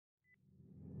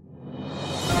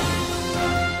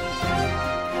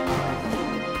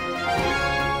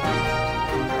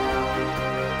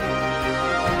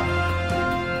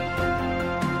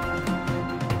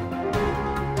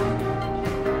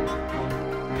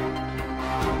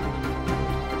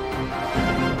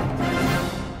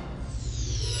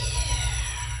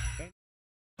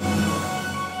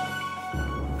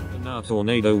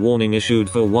Tornado warning issued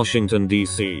for Washington,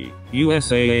 D.C.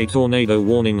 USA. A tornado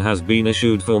warning has been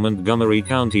issued for Montgomery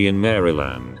County in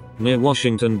Maryland, near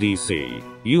Washington, D.C.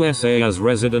 USA, as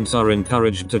residents are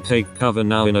encouraged to take cover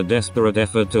now in a desperate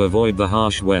effort to avoid the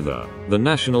harsh weather. The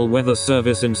National Weather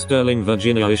Service in Sterling,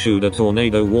 Virginia issued a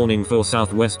tornado warning for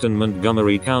southwestern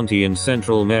Montgomery County in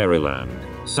central Maryland,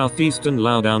 southeastern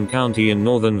Loudoun County in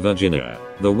northern Virginia,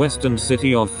 the western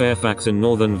city of Fairfax in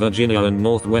northern Virginia, and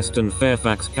northwestern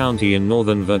Fairfax County in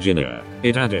northern Virginia.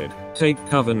 It added, "Take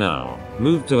cover now.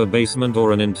 Move to a basement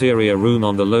or an interior room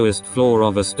on the lowest floor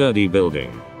of a sturdy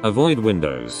building. Avoid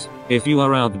windows. If you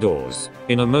are outdoors,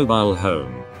 in a mobile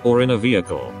home, or in a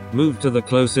vehicle, move to the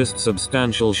closest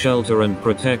substantial shelter and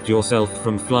protect yourself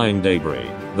from flying debris."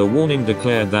 The warning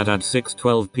declared that at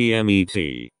 6:12 p.m.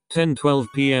 ET, 10:12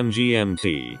 p.m.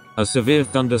 GMT, a severe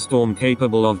thunderstorm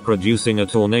capable of producing a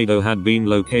tornado had been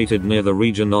located near the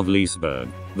region of Leesburg.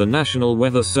 The National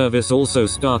Weather Service also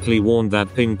starkly warned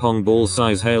that ping-pong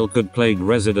ball-size hail could plague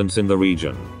residents in the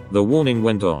region. The warning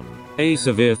went on. A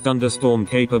severe thunderstorm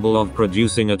capable of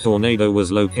producing a tornado was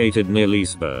located near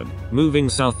Leesburg, moving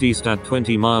southeast at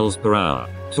 20 miles per hour.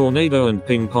 Tornado and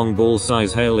ping-pong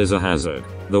ball-size hail is a hazard.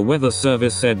 The Weather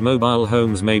Service said mobile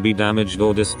homes may be damaged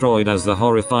or destroyed as the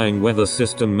horrifying weather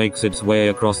system makes its way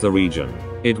across the region.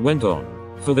 It went on.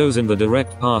 For those in the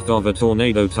direct path of a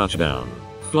tornado touchdown,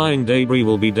 flying debris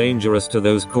will be dangerous to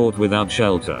those caught without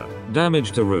shelter.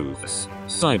 Damage to roofs,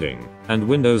 siding, and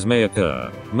windows may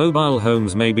occur. Mobile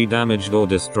homes may be damaged or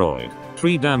destroyed.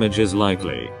 Tree damage is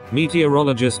likely.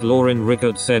 Meteorologist Lauren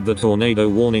Rickert said the tornado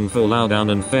warning for Loudoun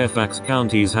and Fairfax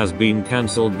counties has been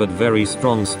cancelled, but very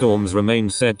strong storms remain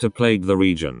set to plague the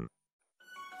region.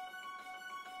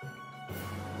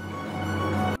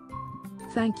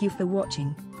 Thank you for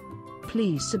watching.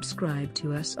 Please subscribe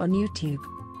to us on YouTube.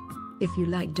 If you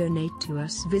like, donate to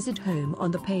us, visit home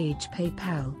on the page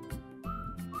PayPal.